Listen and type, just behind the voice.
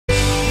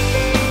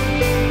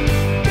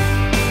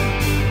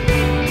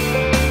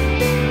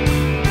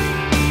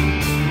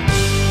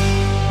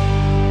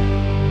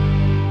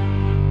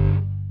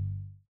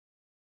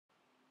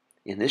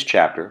this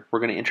chapter, we're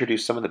going to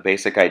introduce some of the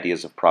basic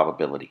ideas of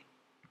probability.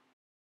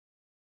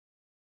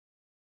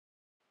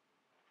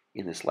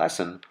 In this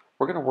lesson,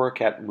 we're going to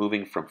work at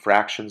moving from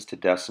fractions to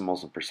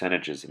decimals and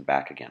percentages and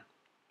back again.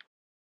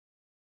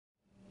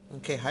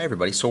 Okay, hi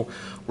everybody. So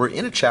we're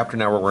in a chapter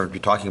now where we're going to be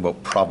talking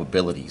about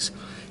probabilities.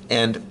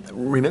 And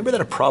remember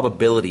that a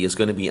probability is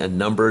going to be a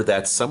number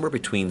that's somewhere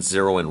between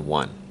 0 and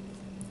 1.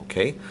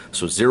 Okay?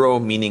 So 0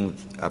 meaning,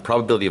 a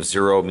probability of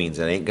 0 means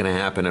it ain't going to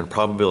happen, and a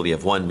probability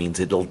of 1 means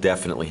it'll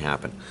definitely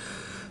happen.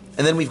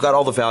 And then we've got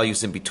all the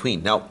values in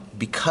between. Now,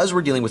 because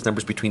we're dealing with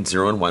numbers between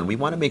 0 and 1, we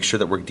want to make sure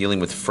that we're dealing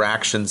with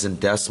fractions and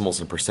decimals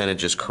and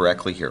percentages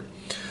correctly here.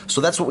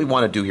 So that's what we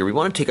want to do here. We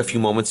want to take a few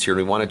moments here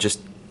and we want to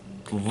just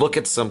look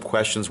at some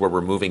questions where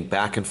we're moving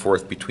back and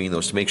forth between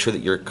those to make sure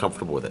that you're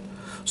comfortable with it.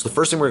 So the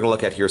first thing we're going to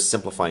look at here is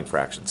simplifying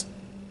fractions.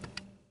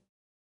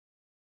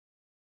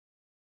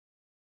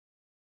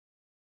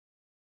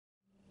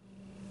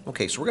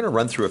 Okay, so we're going to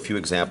run through a few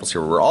examples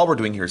here where all we're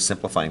doing here is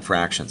simplifying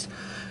fractions.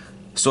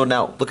 So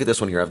now look at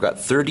this one here. I've got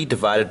 30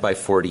 divided by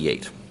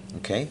 48.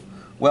 Okay,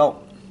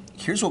 well,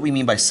 here's what we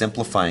mean by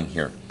simplifying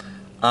here.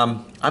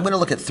 I'm going to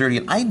look at 30,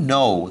 and I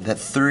know that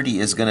 30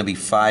 is going to be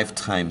 5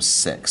 times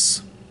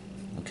 6.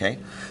 Okay,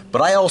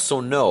 but I also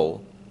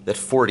know that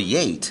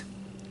 48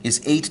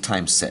 is 8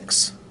 times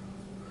 6.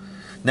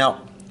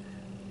 Now,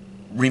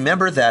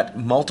 remember that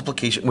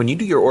multiplication, when you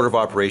do your order of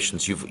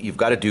operations, you've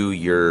got to do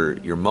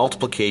your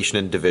multiplication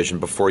and division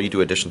before you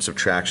do addition and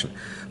subtraction.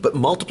 But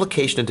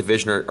multiplication and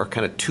division are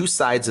kind of two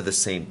sides of the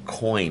same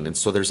coin, and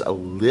so there's a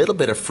little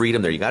bit of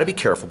freedom there. You got to be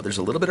careful, but there's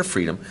a little bit of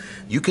freedom.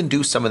 You can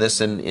do some of this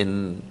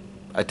in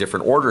a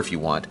different order if you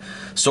want.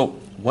 So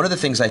one of the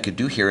things I could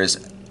do here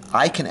is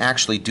I can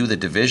actually do the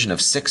division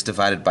of 6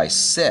 divided by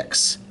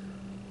 6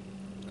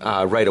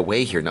 right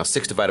away here. Now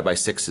 6 divided by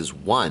 6 is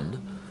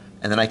 1.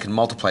 And then I can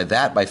multiply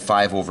that by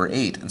 5 over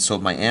 8. And so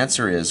my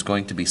answer is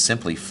going to be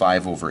simply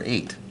 5 over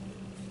 8.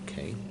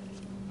 Okay?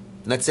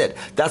 And that's it.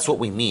 That's what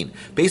we mean.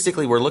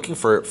 Basically, we're looking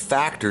for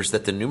factors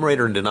that the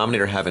numerator and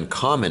denominator have in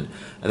common.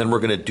 And then we're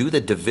going to do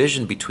the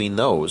division between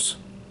those.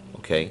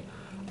 Okay?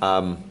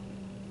 And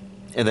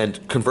then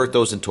convert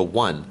those into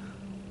 1.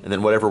 And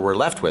then whatever we're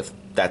left with,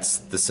 that's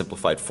the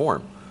simplified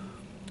form.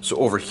 So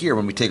over here,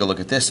 when we take a look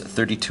at this,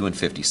 32 and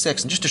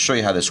 56, and just to show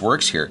you how this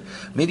works here,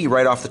 maybe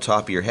right off the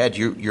top of your head,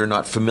 you're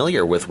not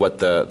familiar with what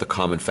the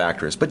common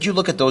factor is. But you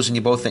look at those and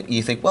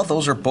you think, well,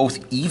 those are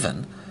both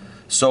even.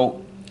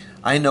 So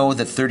I know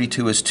that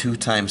 32 is 2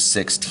 times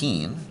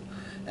 16,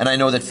 and I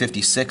know that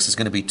 56 is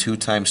going to be 2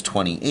 times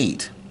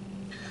 28.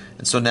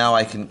 And so now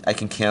I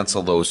can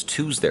cancel those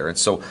 2's there. And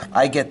so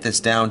I get this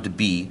down to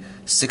be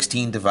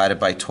 16 divided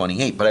by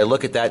 28. But I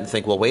look at that and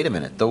think, well, wait a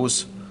minute,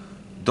 those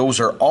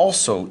are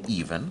also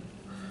even.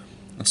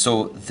 And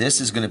so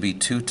this is going to be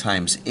 2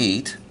 times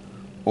 8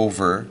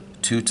 over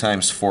 2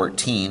 times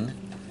 14.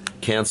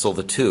 Cancel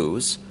the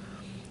 2's.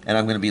 And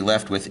I'm going to be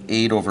left with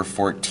 8 over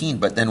 14.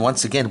 But then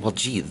once again, well,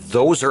 gee,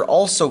 those are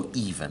also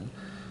even.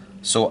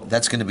 So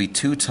that's going to be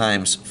 2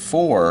 times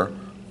 4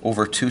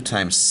 over 2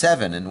 times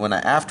 7. And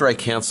after I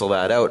cancel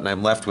that out and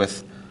I'm left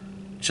with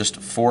just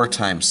 4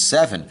 times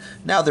 7,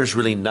 now there's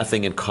really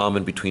nothing in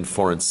common between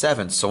 4 and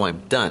 7, so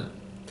I'm done.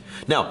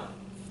 Now,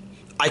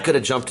 I could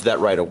have jumped to that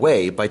right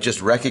away by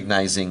just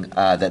recognizing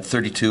that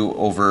 32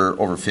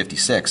 over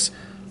 56.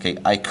 Okay,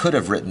 I could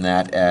have written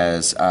that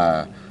as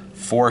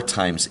 4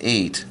 times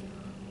 8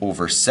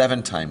 over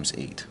 7 times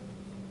 8.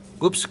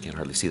 Oops, can't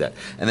hardly see that.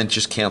 And then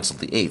just cancel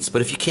the 8's.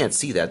 But if you can't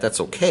see that,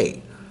 that's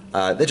okay.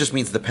 That just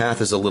means the path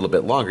is a little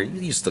bit longer.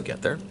 You still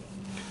get there.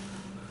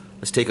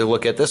 Let's take a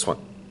look at this one.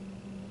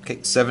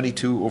 Okay,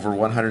 72 over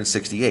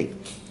 168.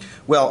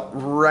 Well,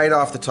 right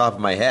off the top of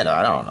my head,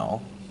 I don't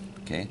know.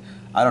 Okay.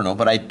 I don't know,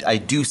 but I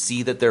do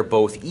see that they're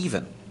both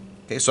even.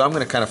 Okay, so I'm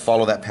going to kind of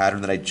follow that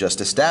pattern that I just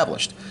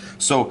established.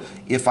 So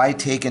if I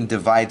take and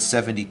divide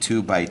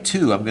 72 by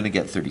 2, I'm going to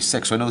get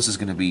 36. So I know this is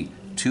going to be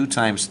 2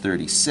 times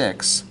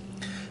 36,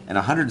 and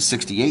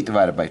 168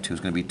 divided by 2 is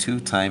going to be 2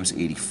 times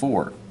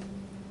 84.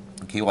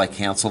 Okay, well, I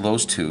cancel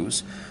those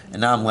 2's,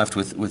 and now I'm left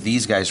with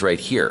these guys right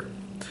here.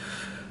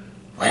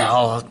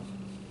 Well,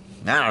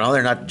 I don't know,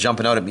 they're not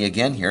jumping out at me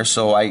again here,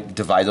 so I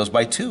divide those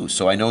by 2.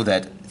 So I know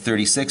that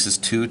 36 is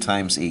 2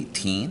 times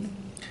 18.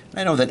 And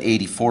I know that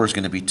 84 is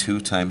going to be 2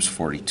 times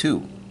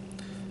 42.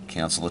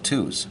 Cancel the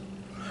 2's.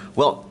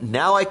 Well,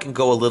 now I can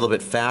go a little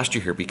bit faster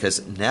here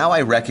because now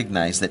I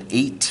recognize that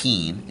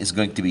 18 is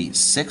going to be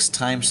 6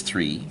 times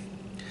 3,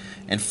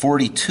 and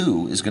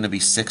 42 is going to be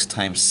 6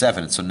 times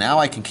 7. So now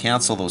I can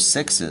cancel those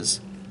 6's,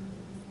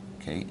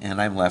 okay,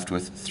 and I'm left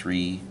with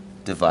 3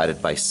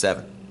 divided by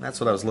 7. That's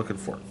what I was looking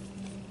for.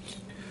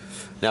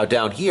 Now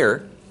down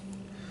here,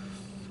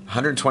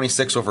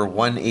 126 over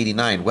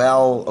 189.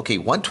 Well, okay,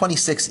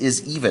 126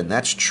 is even,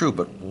 that's true,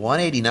 but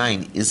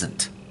 189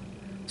 isn't.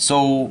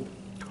 So,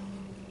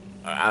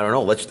 I don't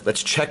know,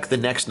 let's check the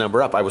next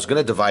number up. I was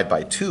going to divide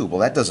by 2. Well,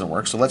 that doesn't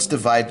work, so let's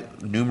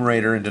divide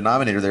numerator and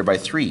denominator there by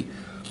 3.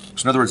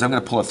 So in other words, I'm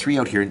going to pull a 3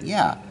 out here, and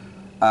yeah,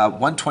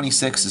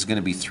 126 is going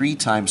to be 3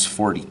 times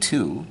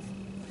 42.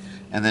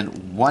 And then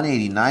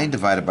 189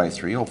 divided by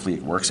 3, hopefully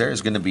it works there,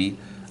 is going to be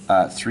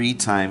 3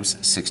 times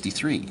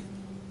 63.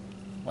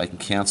 Well, I can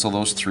cancel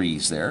those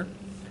 3's there.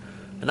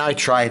 And now I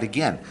try it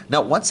again.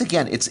 Now, once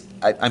again,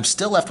 I'm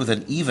still left with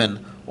an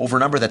even over a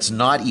number that's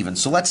not even.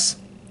 So let's,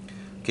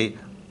 okay,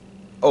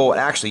 oh,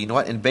 actually, you know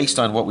what? And based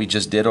on what we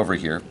just did over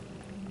here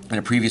in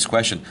a previous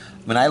question,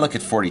 when I look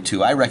at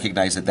 42, I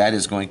recognize that that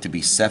is going to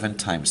be 7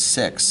 times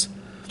 6.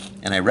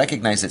 And I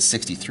recognize that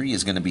 63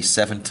 is going to be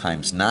 7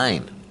 times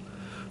 9.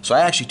 So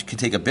I actually can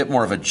take a bit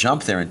more of a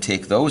jump there and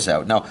take those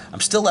out. Now, I'm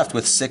still left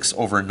with 6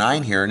 over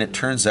 9 here, and it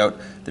turns out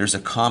there's a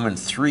common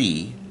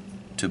 3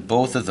 to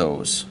both of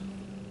those.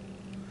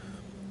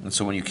 And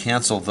so when you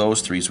cancel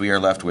those 3's, we are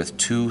left with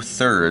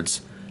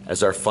 2/3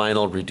 as our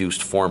final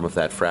reduced form of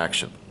that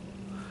fraction.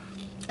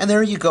 And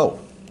there you go.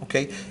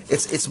 Okay,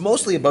 it's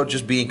mostly about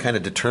just being kind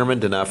of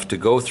determined enough to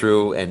go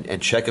through and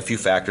check a few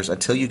factors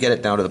until you get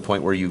it down to the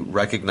point where you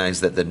recognize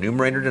that the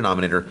numerator and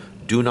denominator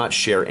do not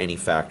share any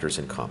factors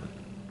in common.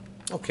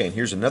 Okay, and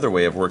here's another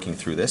way of working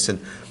through this,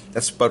 and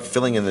that's about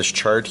filling in this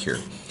chart here.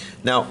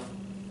 Now,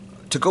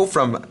 to go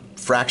from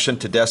fraction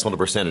to decimal to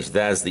percentage,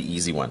 that is the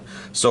easy one.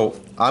 So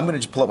I'm going to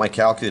just pull up my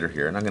calculator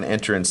here, and I'm going to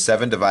enter in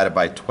 7 divided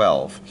by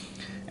 12.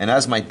 And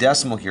as my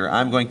decimal here,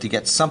 I'm going to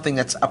get something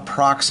that's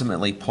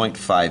approximately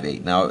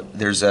 0.58. Now,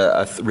 there's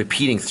a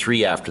repeating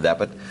 3 after that,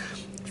 but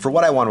for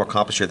what I want to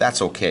accomplish here,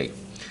 that's okay.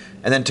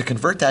 And then to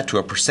convert that to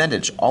a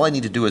percentage, all I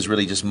need to do is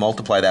really just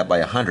multiply that by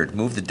 100,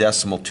 move the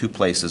decimal 2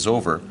 places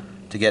over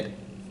to get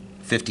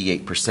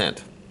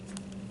 58%.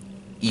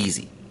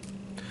 Easy.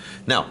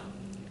 Now,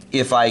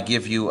 if I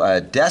give you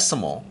a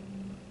decimal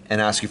and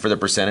ask you for the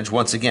percentage,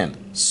 once again,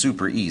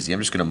 super easy. I'm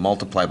just going to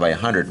multiply by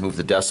 100, move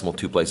the decimal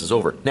 2 places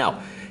over.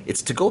 Now,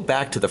 it's to go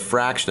back to the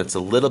fraction, it's a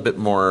little bit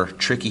more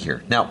tricky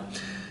here. Now,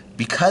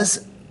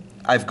 because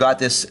I've got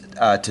this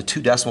to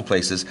 2 decimal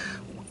places,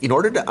 in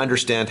order to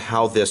understand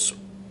how this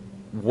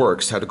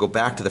works, how to go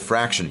back to the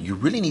fraction, you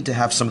really need to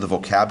have some of the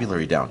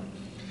vocabulary down.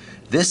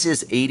 This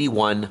is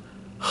 81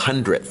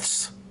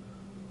 hundredths,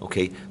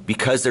 okay?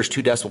 Because there's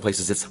 2 decimal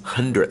places, it's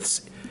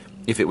hundredths.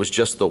 If it was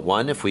just the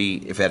 1, if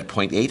it had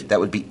 0.8, that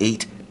would be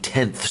 8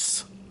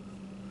 tenths.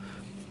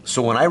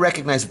 So when I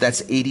recognize that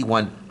that's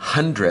 81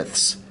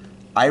 hundredths,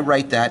 I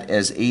write that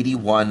as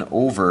 81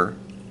 over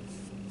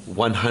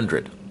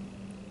 100.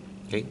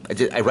 Okay?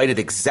 I write it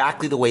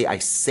exactly the way I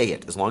say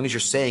it, as long as you're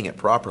saying it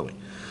properly.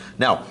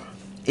 Now,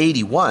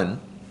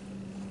 81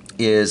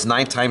 is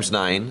 9 times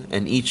 9,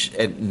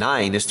 and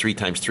 9 is 3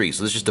 times 3.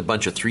 So there's just a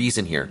bunch of 3's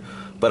in here.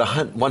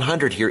 But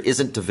 100 here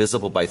isn't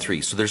divisible by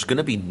 3. So there's going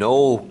to be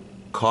no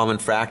common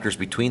factors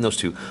between those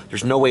two.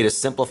 There's no way to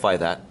simplify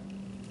that.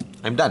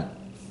 I'm done.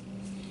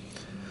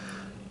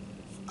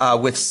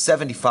 With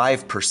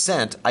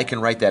 75%, I can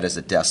write that as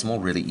a decimal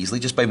really easily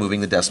just by moving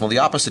the decimal the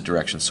opposite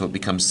direction. So it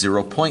becomes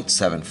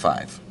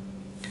 0.75.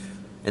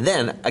 And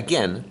then,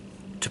 again,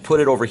 to put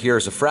it over here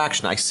as a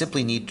fraction, I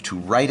simply need to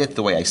write it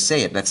the way I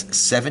say it. That's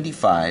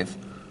 75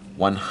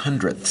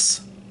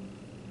 100ths.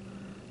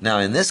 Now,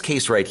 in this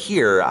case right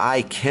here,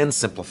 I can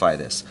simplify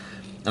this.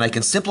 And I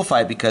can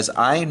simplify it because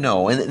I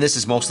know, and this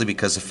is mostly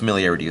because of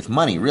familiarity with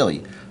money,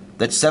 really,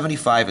 that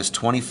 75 is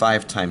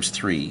 25 times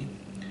 3,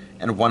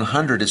 and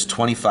 100 is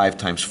 25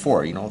 times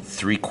 4. You know,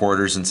 3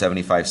 quarters and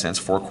 75 cents,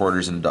 4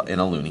 quarters in a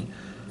loonie.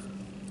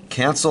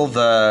 Cancel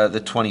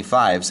the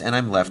 25s, and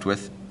I'm left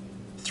with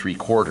 3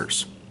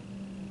 quarters.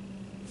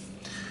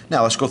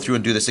 Now, let's go through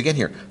and do this again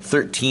here.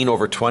 13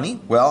 over 20,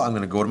 well, I'm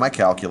going to go to my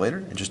calculator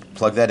and just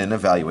plug that in,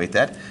 evaluate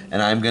that,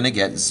 and I'm going to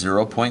get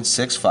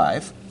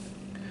 0.65.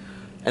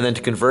 And then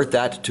to convert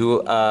that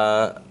to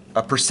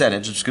a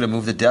percentage, I'm just going to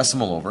move the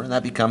decimal over, and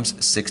that becomes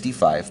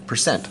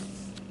 65%.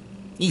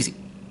 Easy.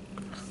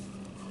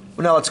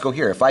 Well, now let's go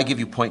here. If I give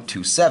you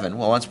 0.27,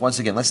 well, once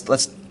again, let's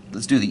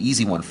do the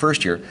easy one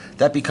first here.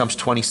 That becomes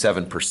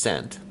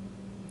 27%.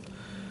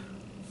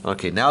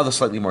 Okay, now the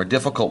slightly more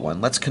difficult one.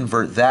 Let's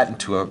convert that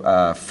into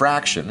a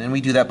fraction, and we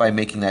do that by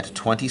making that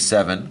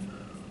 27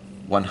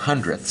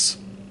 100ths.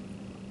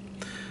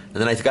 And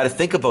then I've got to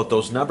think about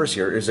those numbers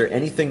here. Is there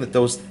anything that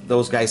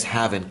those guys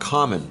have in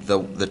common,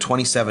 the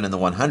 27 and the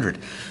 100?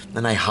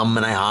 And I hum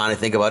and I haw and I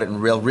think about it,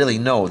 and really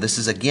no. This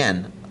is,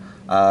 again,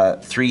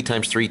 3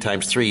 times 3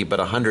 times 3, but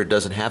 100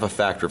 doesn't have a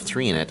factor of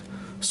 3 in it,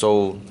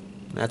 so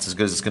that's as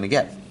good as it's going to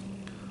get.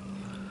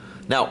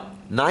 Now,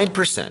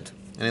 9%,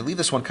 and I leave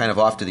this one kind of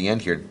off to the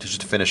end here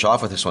just to finish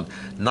off with this one.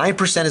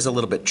 9% is a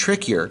little bit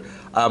trickier.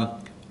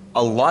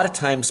 A lot of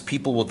times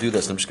people will do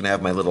this. I'm just going to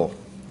have my little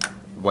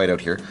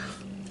whiteout here.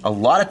 A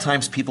lot of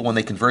times people, when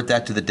they convert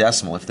that to the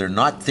decimal, if they're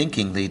not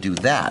thinking, they do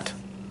that.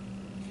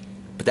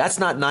 But that's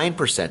not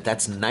 9%,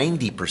 that's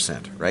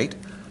 90%, right?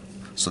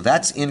 So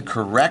that's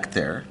incorrect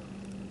there.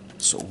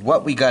 So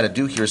what we got to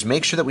do here is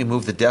make sure that we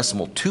move the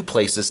decimal 2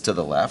 places to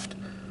the left,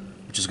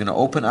 which is going to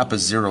open up a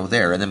 0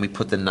 there, and then we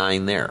put the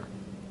 9 there.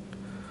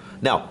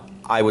 Now,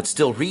 I would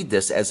still read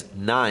this as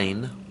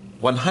 9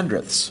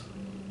 100ths.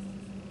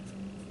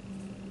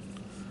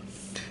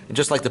 And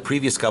just like the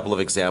previous couple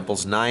of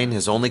examples, 9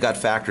 has only got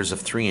factors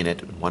of 3 in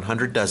it,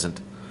 100 doesn't.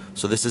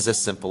 So this is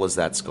as simple as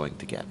that's going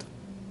to get.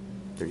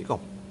 There you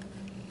go.